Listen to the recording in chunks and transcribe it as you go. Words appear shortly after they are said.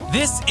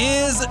This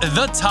is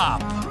The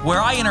Top, where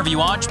I interview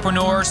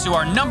entrepreneurs who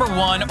are number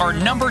one or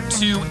number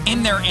two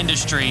in their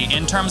industry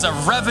in terms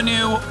of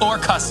revenue or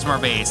customer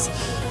base.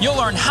 You'll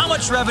learn how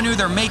much revenue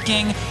they're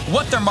making,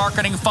 what their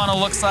marketing funnel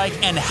looks like,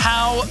 and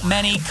how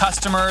many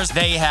customers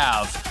they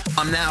have.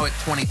 I'm now at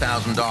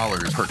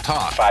 $20,000 per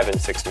talk. 5 and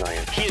 6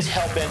 million. He is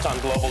hell-bent on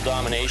global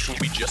domination.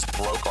 We just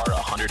broke our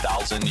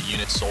 100,000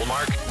 units sold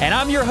mark. And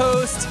I'm your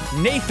host,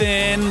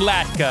 Nathan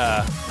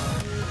Latka.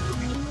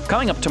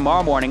 Coming up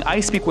tomorrow morning,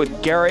 I speak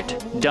with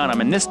Garrett Dunham,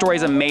 and this story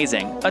is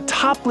amazing. A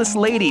topless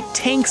lady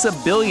tanks a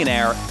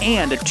billionaire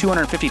and a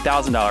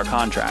 $250,000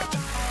 contract.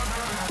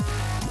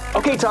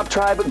 Okay, Top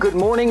Tribe, good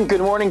morning,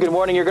 good morning, good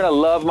morning. You're gonna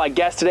love my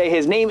guest today.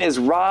 His name is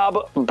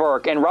Rob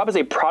Burke, and Rob is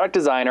a product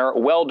designer,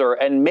 welder,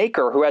 and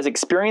maker who has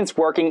experience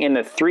working in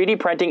the 3D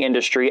printing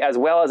industry, as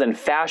well as in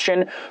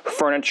fashion,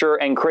 furniture,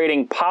 and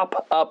creating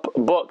pop-up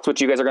books, which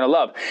you guys are gonna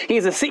love. He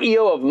is the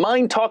CEO of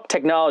MindTalk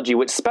Technology,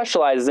 which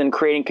specializes in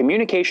creating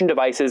communication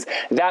devices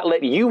that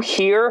let you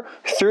hear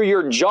through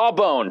your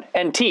jawbone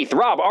and teeth.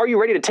 Rob, are you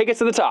ready to take us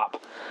to the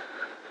top?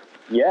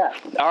 Yeah.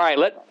 All right,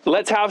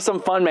 let's have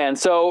some fun, man.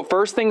 So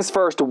first things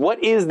first,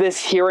 what is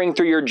this hearing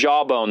through your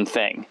jawbone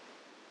thing?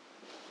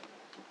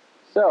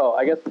 So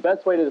I guess the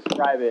best way to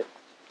describe it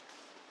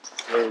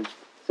is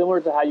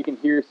similar to how you can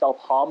hear yourself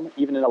hum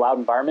even in a loud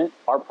environment.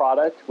 Our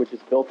product, which is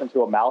built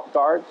into a mouth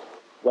guard,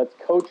 lets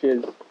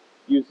coaches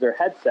use their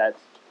headsets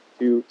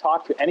to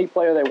talk to any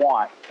player they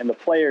want, and the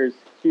players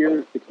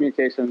hear the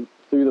communication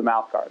through the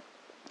mouth guard.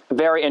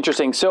 Very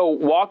interesting. So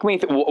walk me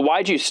through,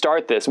 why'd you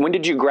start this? When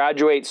did you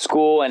graduate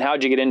school and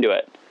how'd you get into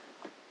it?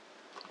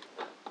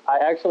 I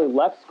actually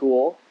left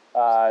school,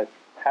 had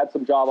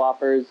some job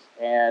offers,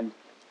 and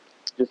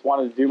just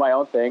wanted to do my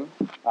own thing.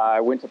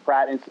 I went to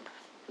Pratt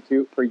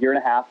Institute for a year and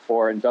a half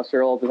for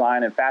industrial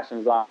design and fashion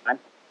design.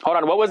 Hold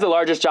on, what was the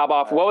largest job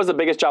offer? What was the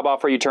biggest job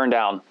offer you turned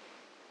down?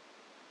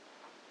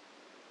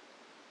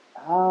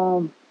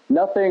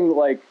 Nothing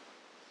like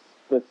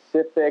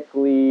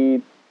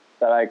specifically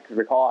that I could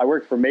recall. I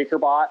worked for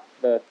MakerBot,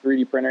 the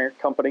 3D printer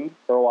company,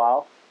 for a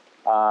while,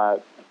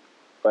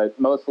 but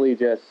mostly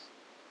just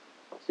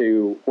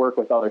to work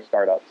with other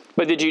startups.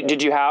 But did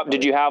you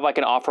have like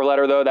an offer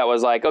letter though that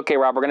was like, okay,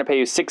 Rob, we're gonna pay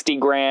you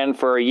 $60,000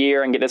 for a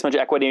year and get this much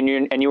equity,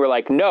 and you were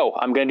like, no,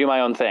 I'm gonna do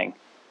my own thing?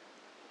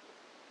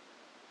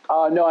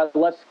 No, I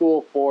left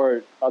school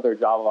for other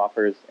job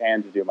offers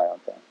and to do my own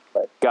thing.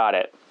 But Got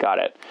it.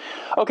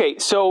 Okay,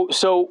 so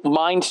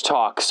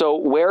MindTalk. So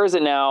where is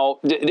it now?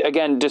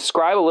 Again,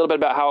 describe a little bit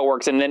about how it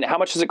works, and then how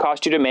much does it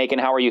cost you to make, and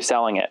how are you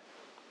selling it?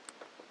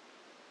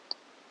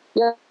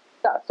 Yeah.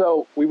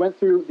 So we went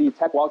through the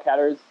Tech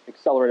Wildcatters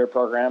Accelerator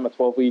Program, a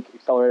 12-week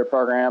accelerator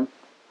program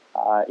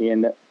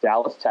in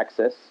Dallas,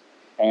 Texas,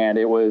 and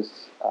it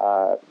was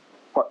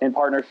in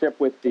partnership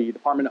with the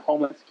Department of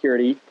Homeland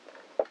Security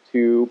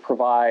to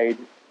provide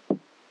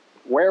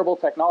wearable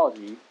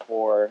technology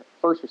for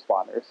first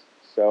responders.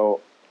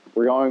 So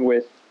we're going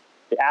with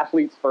the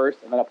athletes first,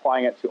 and then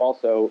applying it to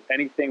also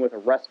anything with a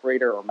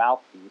respirator or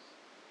mouthpiece.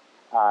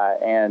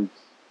 And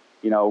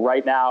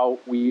right now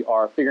we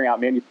are figuring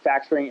out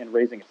manufacturing and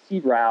raising a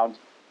seed round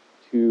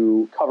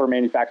to cover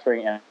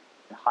manufacturing and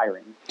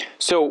hiring.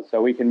 So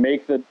we can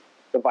make the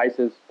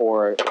devices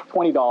for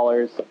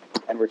 $20,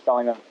 and we're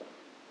selling them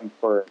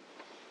for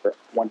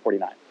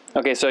 $149.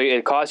 Okay, so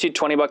it costs you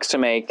 $20 to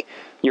make.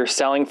 You're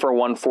selling for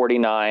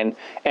 $149,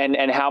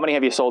 and how many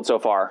have you sold so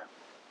far?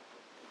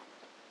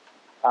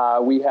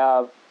 We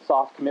have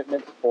soft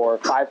commitments for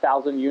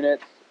 5,000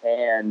 units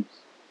and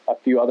a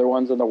few other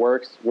ones in the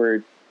works.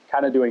 We're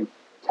kind of doing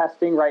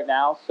testing right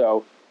now,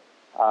 so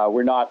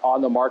we're not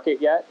on the market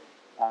yet,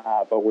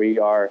 but we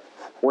are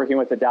working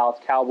with the Dallas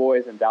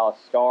Cowboys and Dallas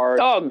Stars.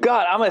 Oh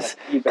God,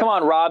 come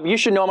on, Rob. You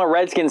should know I'm a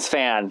Redskins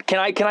fan. Can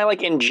I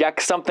like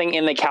inject something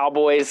in the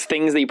Cowboys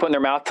things that you put in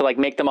their mouth to like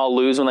make them all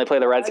lose when they play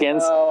the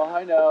Redskins?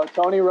 I know.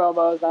 Tony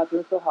Romo's not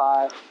doing so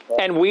hot.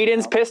 And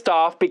Whedon's pissed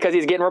off because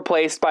he's getting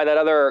replaced by that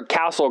other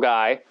Castle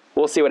guy.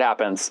 We'll see what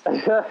happens.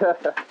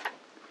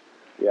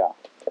 Yeah.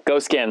 Go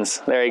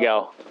Skins. There you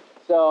go.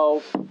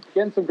 So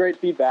getting some great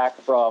feedback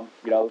from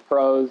the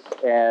pros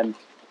and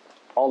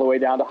all the way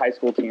down to high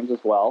school teams as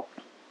well.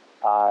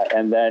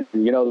 And then,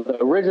 the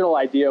original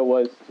idea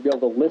was to be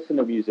able to listen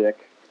to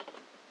music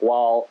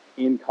while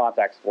in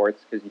contact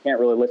sports, because you can't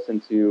really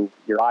listen to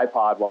your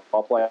iPod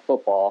while playing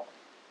football.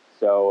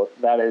 So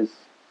that is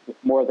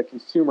more of the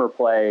consumer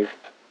play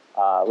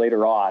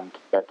later on.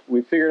 But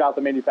we figured out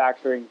the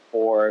manufacturing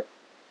for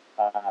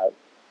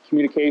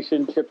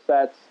communication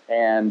chipsets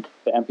and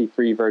the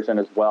MP3 version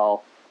as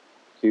well,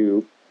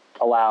 to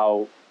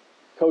allow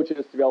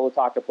coaches to be able to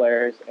talk to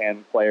players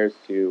and players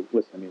to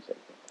listen to music.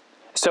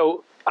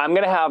 So I'm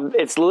going to have,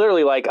 it's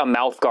literally like a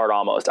mouth guard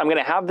almost. I'm going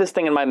to have this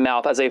thing in my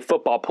mouth as a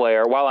football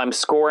player while I'm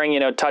scoring,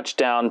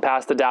 touchdown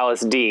past the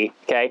Dallas D,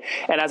 okay?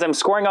 And as I'm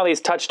scoring all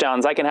these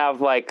touchdowns, I can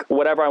have like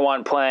whatever I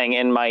want playing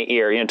in my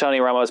ear. Tony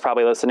Romo is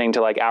probably listening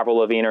to like Avril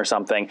Lavigne or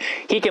something.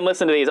 He can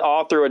listen to these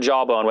all through a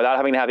jawbone without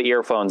having to have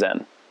earphones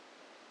in.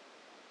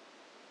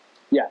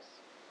 Yes.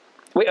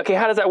 Wait, okay,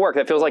 how does that work?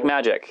 That feels like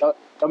magic.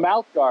 The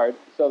mouth guard.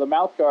 So the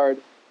mouth guard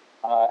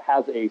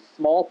has a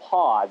small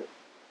pod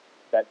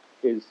that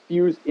is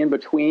fused in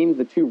between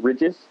the two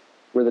ridges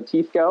where the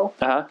teeth go,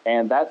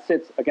 and that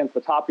sits against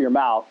the top of your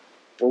mouth.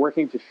 We're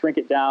working to shrink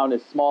it down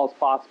as small as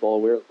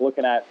possible. We're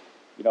looking at,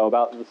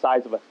 about the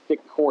size of a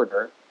thick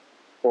quarter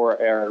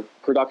for our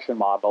production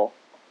model,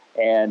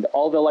 and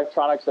all the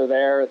electronics are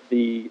there.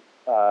 The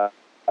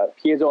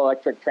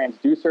piezoelectric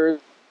transducers,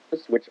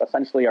 which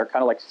essentially are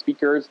kind of like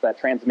speakers that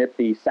transmit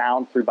the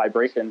sound through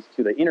vibrations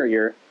to the inner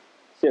ear,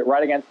 sit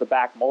right against the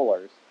back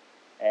molars,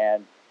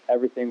 and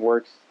everything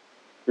works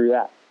through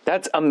that.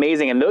 That's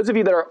amazing. And those of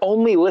you that are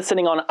only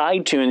listening on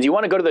iTunes, you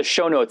want to go to the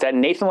show notes at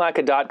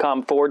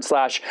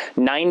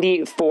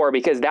nathanlatka.com/94,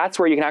 because that's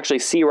where you can actually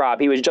see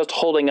Rob. He was just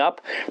holding up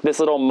this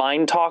little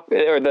Mind Talk,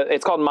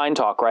 it's called Mind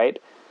Talk, right?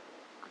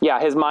 Yeah,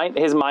 his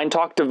Mind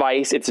Talk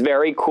device. It's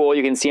very cool.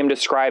 You can see him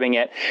describing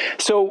it.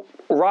 So,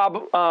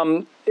 Rob,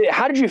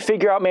 how did you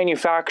figure out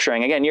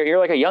manufacturing? Again, you're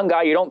like a young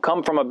guy. You don't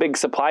come from a big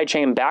supply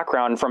chain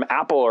background from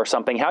Apple or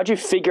something. How did you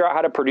figure out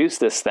how to produce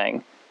this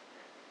thing?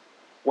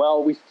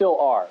 Well, we still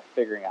are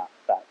figuring out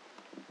that.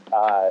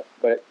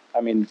 But,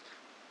 I mean,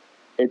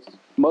 it's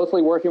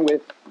mostly working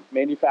with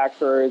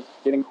manufacturers,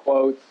 getting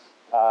quotes,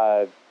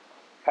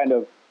 kind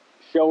of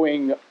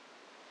showing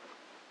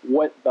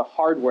what the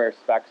hardware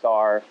specs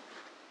are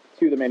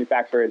to the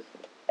manufacturers.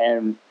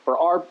 And for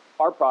our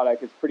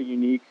product, it's pretty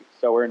unique.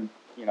 So we're,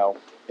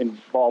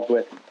 involved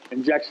with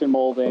injection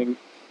molding,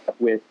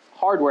 with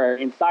hardware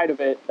inside of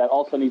it that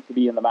also needs to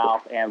be in the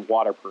mouth and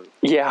waterproof.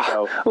 Yeah.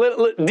 So,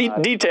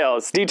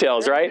 details,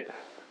 right?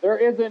 There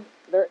isn't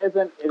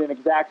an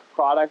exact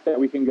product that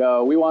we can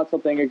go, we want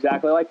something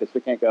exactly like this.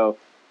 We can't go,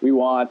 we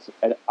want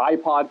an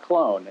iPod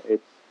clone.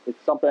 It's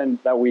something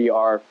that we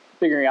are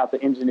figuring out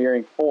the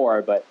engineering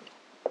for, but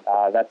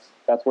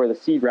that's where the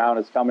seed round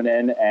is coming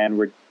in, and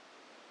we're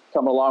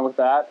coming along with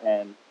that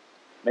and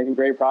making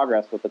great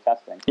progress with the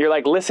testing. You're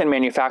like, listen,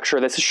 manufacturer,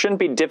 this shouldn't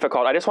be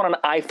difficult. I just want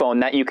an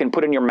iPhone that you can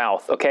put in your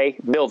mouth, okay?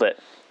 Build it.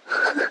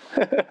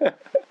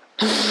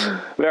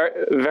 Very,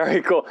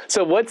 very cool.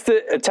 So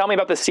tell me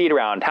about the seed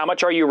round. How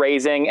much are you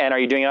raising, and are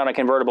you doing it on a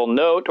convertible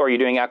note, or are you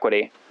doing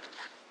equity?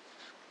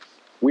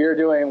 We are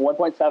doing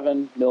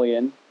 $1.7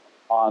 million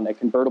on a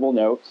convertible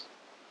note,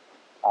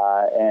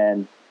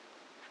 and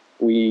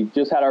we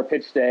just had our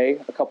pitch day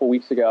a couple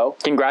weeks ago.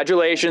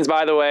 Congratulations,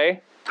 by the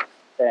way.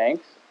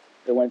 Thanks.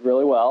 It went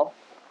really well.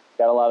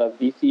 Got a lot of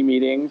VC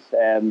meetings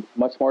and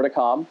much more to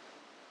come.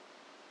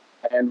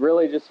 And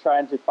really just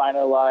trying to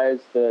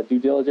finalize the due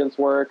diligence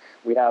work.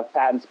 We have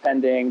patents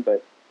pending,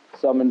 but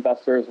some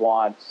investors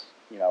want,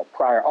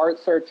 prior art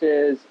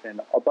searches and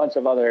a bunch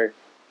of other,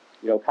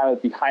 kind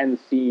of behind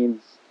the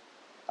scenes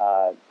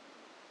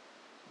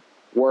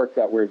work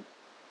that we're,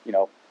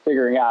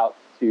 figuring out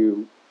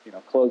to,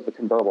 close the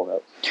convertible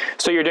notes.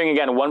 So you're doing,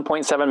 again,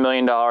 $1.7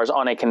 million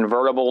on a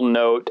convertible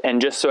note.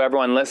 And just so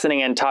everyone listening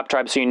in Top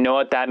Tribe, so you know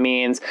what that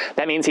means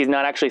he's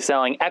not actually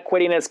selling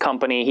equity in his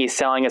company. He's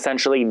selling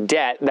essentially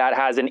debt that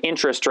has an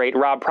interest rate,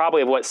 Rob,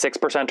 probably of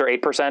 6%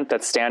 or 8%?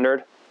 That's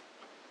standard?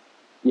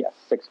 Yes,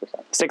 6%.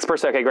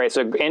 6%, okay, great.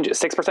 So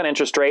 6%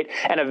 interest rate.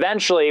 And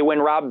eventually, when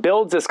Rob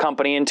builds this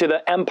company into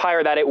the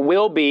empire that it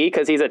will be,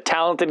 because he's a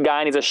talented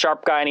guy and he's a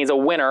sharp guy and he's a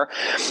winner,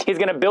 he's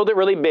going to build it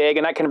really big,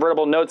 and that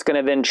convertible note's going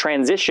to then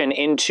transition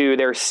into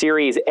their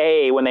Series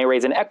A when they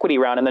raise an equity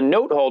round, and the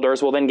note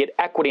holders will then get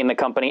equity in the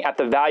company at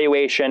the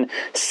valuation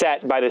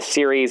set by the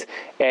Series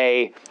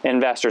A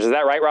investors. Is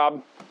that right,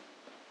 Rob?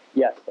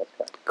 Yes, that's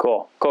correct.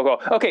 Cool.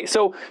 Okay,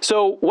 so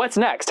what's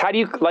next? How do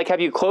you, have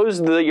you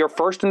closed your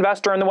first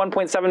investor in the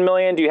 $1.7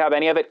 million? Do you have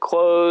any of it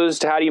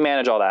closed? How do you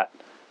manage all that?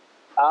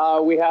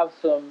 We have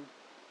some,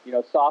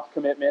 soft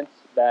commitments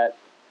that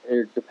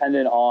are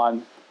dependent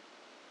on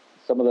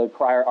some of the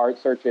prior art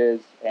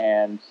searches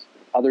and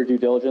other due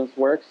diligence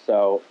work.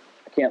 So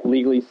I can't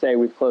legally say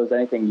we've closed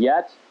anything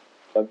yet,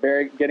 but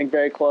getting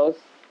very close.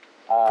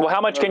 Well,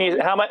 how much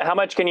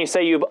can you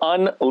say you've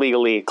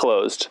unlegally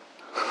closed?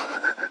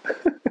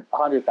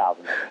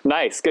 100,000.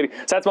 Nice, good.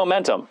 So that's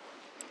momentum.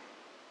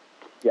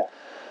 Yeah.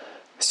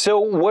 So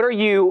what are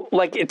you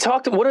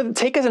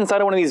take us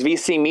inside of one of these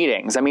VC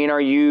meetings. I mean,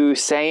 are you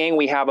saying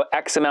we have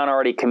X amount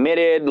already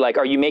committed?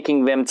 Are you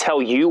making them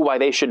tell you why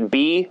they should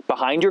be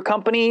behind your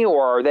company,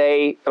 or are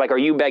they are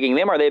you begging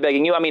them? Are they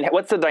begging you? I mean,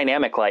 what's the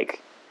dynamic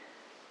like?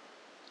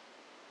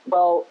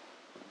 Well,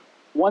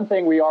 one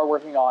thing we are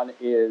working on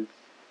is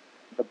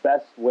the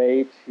best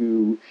way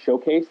to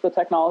showcase the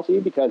technology,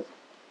 because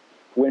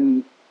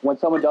when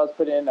someone does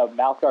put in a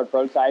mouthguard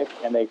prototype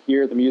and they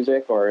hear the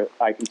music, or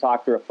I can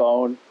talk through a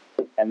phone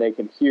and they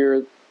can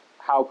hear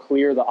how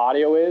clear the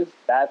audio is,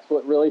 that's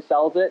what really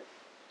sells it.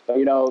 But,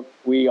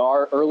 we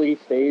are early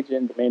stage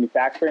in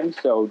manufacturing,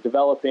 so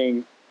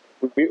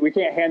we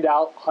can't hand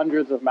out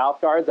hundreds of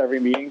mouthguards every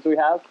meetings we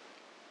have,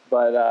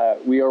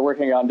 but we are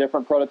working on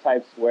different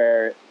prototypes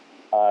where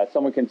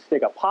someone can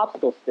stick a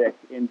popsicle stick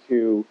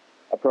into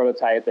a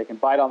prototype, they can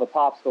bite on the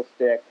popsicle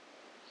stick,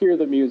 hear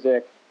the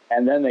music,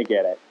 and then they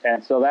get it.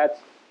 And so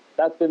that's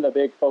been the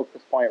big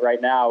focus point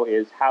right now,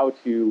 is how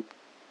to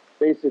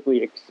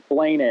basically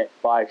explain it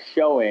by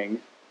showing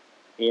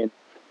in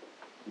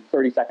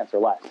 30 seconds or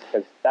less,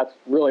 because that's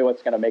really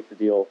what's going to make the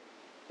deal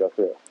go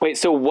through. Wait,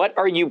 so what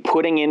are you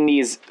putting in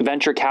these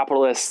venture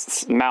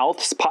capitalists'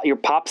 mouths? Your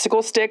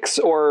popsicle sticks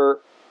or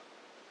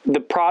the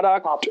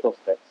product? Popsicle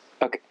sticks.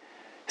 Okay.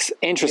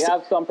 We Interesting.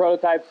 have some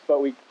prototypes, but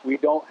we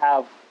don't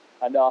have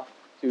enough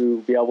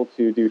to be able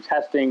to do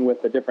testing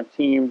with the different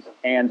teams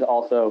and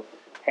also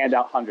hand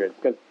out hundreds.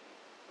 Because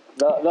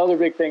the other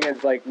big thing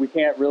is, like,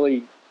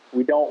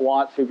 we don't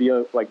want to be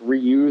like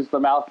reuse the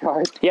mouth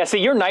guards. Yeah, see,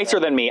 you're nicer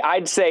than me.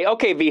 I'd say,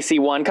 okay,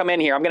 VC1, come in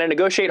here. I'm going to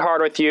negotiate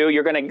hard with you.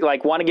 You're going to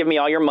like want to give me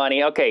all your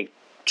money. Okay,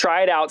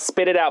 try it out,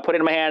 spit it out, put it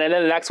in my hand, and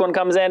then the next one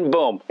comes in,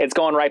 boom, it's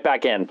going right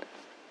back in.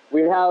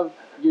 We have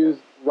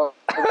used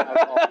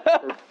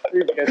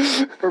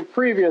for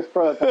previous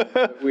prototypes,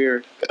 but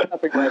we're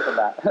nothing away from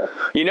that.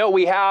 You know,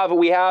 we have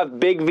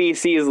big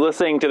VCs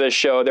listening to this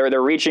show.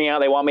 They're reaching out.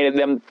 They want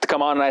them to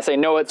come on, and I say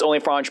no. It's only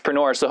for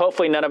entrepreneurs. So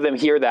hopefully none of them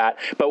hear that.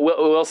 But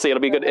we'll see.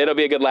 It'll be good. It'll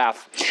be a good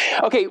laugh.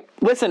 Okay,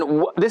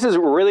 listen. This is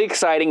really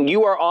exciting.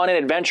 You are on an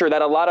adventure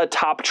that a lot of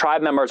top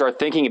tribe members are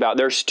thinking about.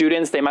 They're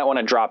students. They might want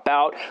to drop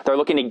out. They're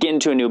looking to get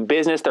into a new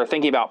business. They're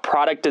thinking about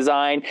product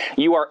design.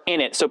 You are in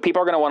it, so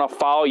people are going to want to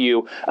follow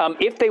you.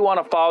 If they want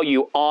to follow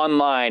you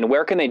online,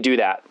 where can they do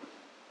that?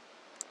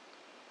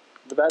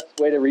 The best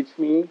way to reach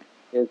me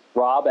is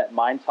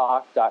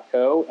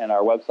rob@mindtalk.co, and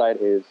our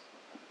website is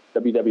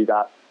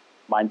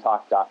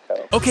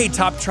www.mindtalk.co. Okay,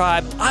 Top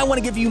Tribe, I want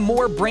to give you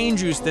more brain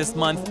juice this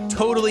month,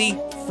 totally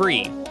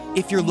free.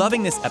 If you're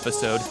loving this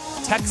episode,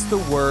 text the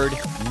word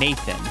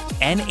Nathan,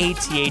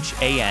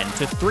 Nathan,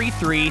 to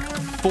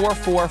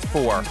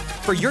 33444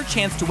 for your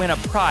chance to win a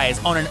prize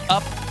on an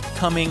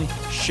upcoming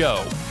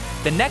show.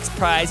 The next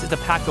prize is a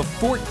pack of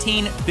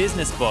 14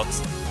 business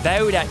books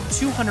valued at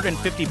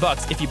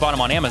 $250 if you bought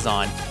them on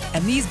Amazon.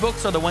 And these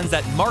books are the ones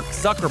that Mark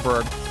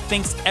Zuckerberg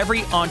thinks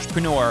every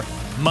entrepreneur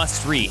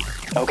must read.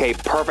 Okay,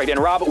 perfect. And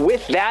Rob,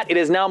 with that, it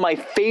is now my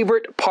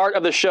favorite part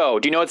of the show.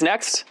 Do you know what's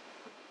next?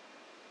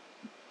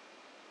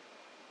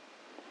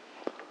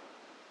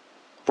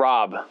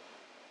 Rob,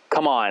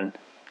 come on.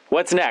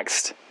 What's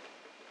next?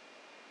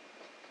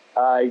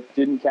 I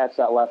didn't catch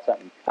that last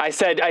sentence. I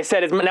said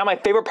it's now my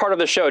favorite part of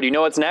the show. Do you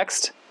know what's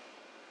next?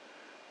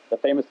 The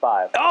famous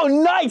five. Oh,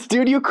 nice,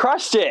 dude. You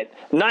crushed it.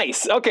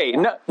 Nice. Okay,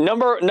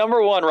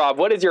 number one, Rob,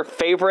 what is your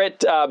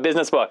favorite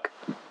business book?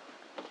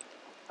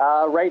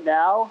 Right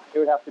now, it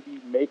would have to be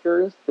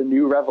Makers, The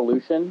New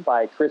Revolution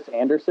by Chris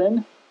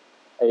Anderson.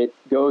 It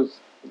goes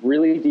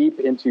really deep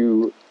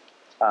into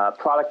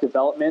product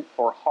development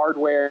for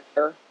hardware,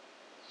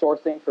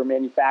 sourcing for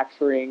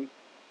manufacturing,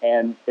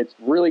 and it's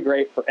really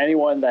great for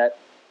anyone that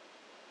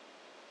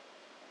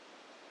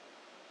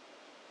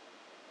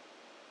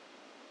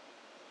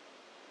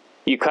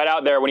You cut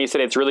out there when you said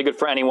it's really good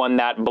for anyone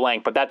that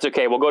blank, but that's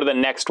okay. We'll go to the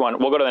next one.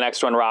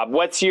 Rob.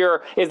 Is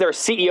there a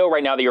CEO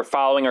right now that you're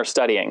following or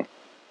studying?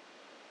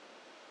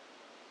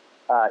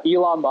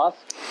 Elon Musk,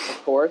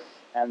 of course,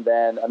 and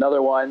then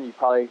another one, you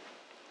probably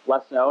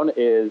less known,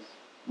 is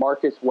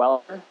Marcus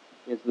Weller.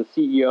 Is the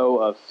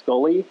CEO of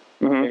Scully.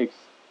 Mm-hmm. Makes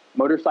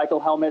motorcycle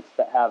helmets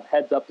that have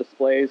heads-up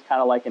displays,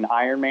 kind of like an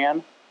Iron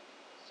Man.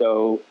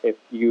 So if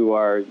you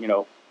are,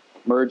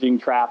 merging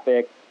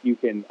traffic, you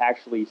can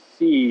actually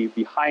see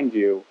behind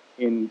you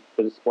in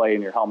the display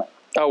in your helmet.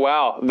 Oh,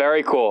 wow.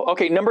 Very cool.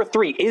 Okay, number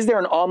 3, is there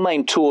an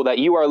online tool that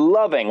you are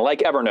loving, like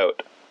Evernote?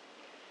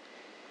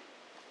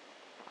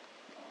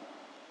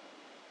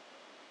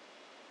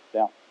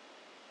 Yeah.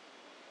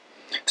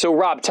 So,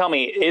 Rob, tell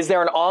me, is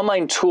there an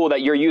online tool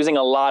that you're using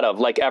a lot of,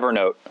 like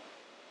Evernote?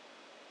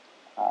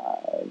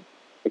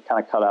 It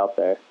kind of cut out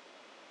there.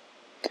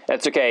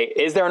 That's okay.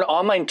 Is there an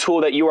online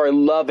tool that you are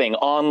loving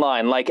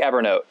online, like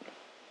Evernote?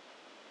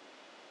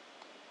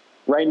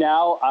 Right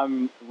now,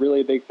 I'm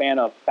really a big fan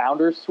of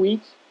Founders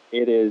Suite.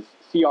 It is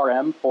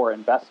CRM for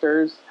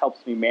investors,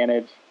 helps me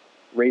manage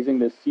raising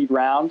this seed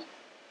round.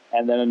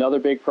 And then another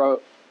big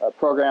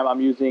program I'm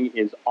using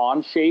is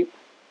Onshape.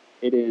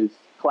 It is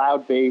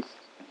cloud-based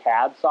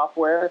CAD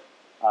software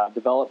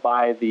developed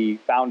by the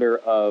founder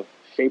of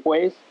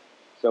Shapeways.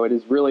 So it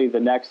is really the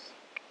next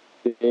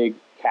big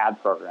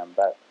CAD program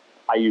that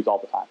I use all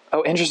the time.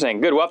 Oh,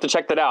 interesting. Good. We'll have to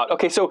check that out.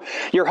 Okay, so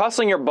you're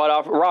hustling your butt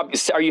off. Rob,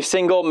 are you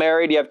single,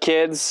 married? Do you have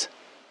kids?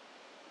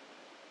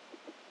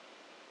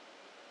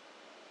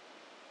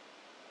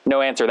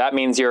 No answer. That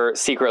means you're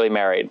secretly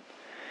married.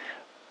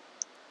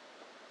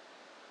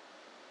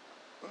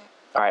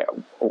 All right.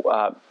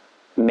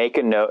 Make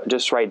a note.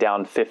 Just write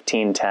down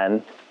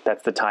 1510.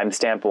 That's the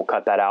timestamp. We'll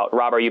cut that out.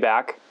 Rob, are you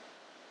back?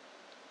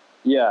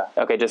 Yeah.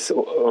 Okay, just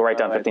write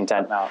down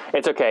 1510.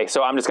 It's okay.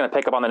 So I'm just going to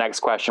pick up on the next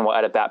question. We'll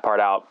edit that part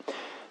out.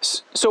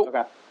 So,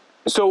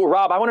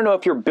 Rob, I want to know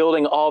if you're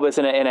building all this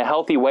in a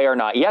healthy way or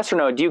not. Yes or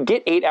no? Do you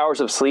get 8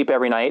 hours of sleep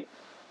every night?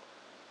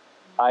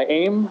 I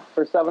aim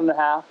for 7.5.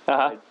 Uh-huh.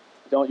 I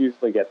don't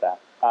usually get that.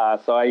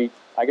 So I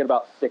get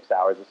about 6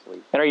 hours of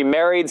sleep. And are you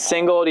married,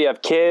 single? Do you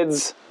have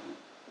kids?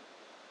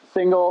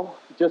 Single,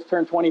 just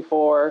turned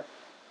 24,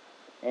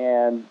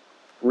 and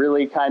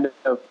really kind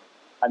of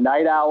a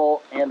night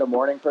owl and a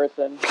morning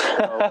person.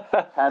 So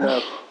kind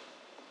of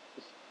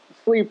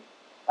sleep.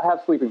 I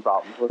have sleeping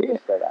problems. Let's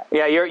just say that.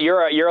 Yeah,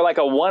 you're like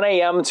a 1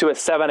 a.m. to a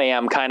 7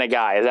 a.m. kind of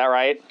guy. Is that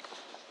right?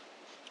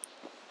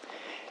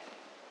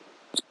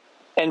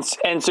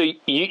 And so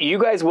you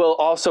guys will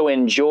also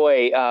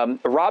enjoy,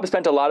 Rob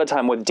spent a lot of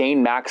time with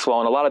Dane Maxwell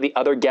and a lot of the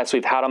other guests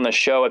we've had on the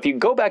show. If you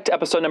go back to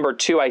episode number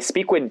 2, I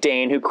speak with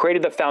Dane, who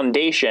created the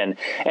foundation,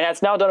 and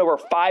it's now done over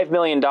 $5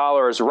 million.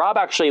 Rob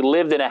actually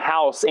lived in a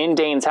house, in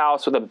Dane's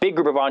house, with a big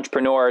group of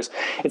entrepreneurs.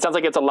 It sounds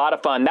like it's a lot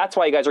of fun. That's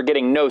why you guys are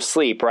getting no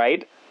sleep,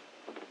 right?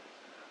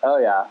 Oh,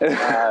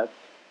 yeah.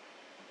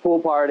 Pool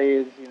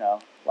parties,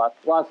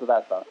 lots of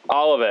that stuff.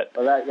 All of it.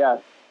 So that, yeah.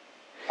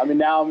 I mean,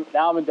 now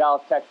I'm in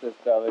Dallas, Texas,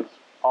 so there's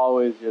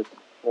always just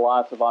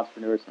lots of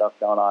entrepreneur stuff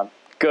going on.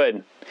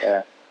 Good.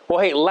 Yeah. Well,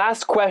 hey,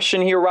 last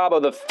question here, Rob,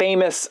 of the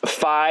famous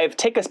 5.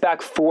 Take us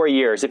back 4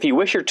 years. If you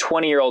wish your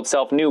 20-year-old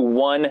self knew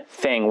one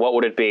thing, what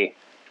would it be?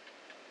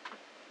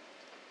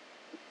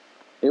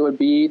 It would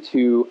be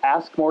to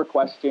ask more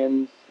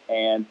questions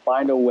and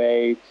find a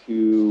way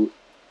to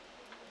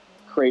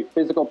create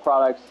physical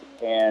products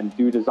and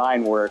do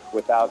design work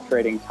without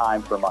trading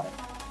time for money.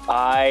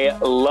 I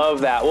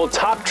love that. Well,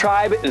 Top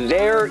Tribe,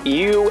 there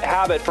you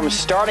have it. From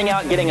starting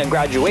out, getting a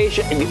graduating,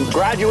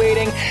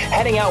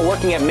 heading out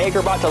working at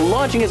MakerBot, to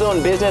launching his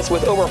own business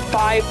with over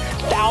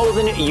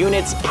 5,000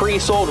 units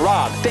pre-sold.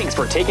 Rob, thanks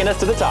for taking us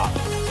to the top.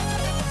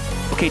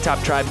 Okay,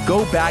 Top Tribe,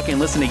 go back and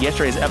listen to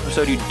yesterday's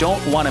episode. You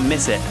don't want to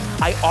miss it.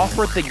 I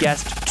offered the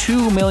guest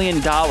 $2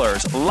 million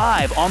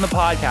live on the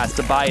podcast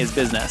to buy his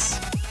business.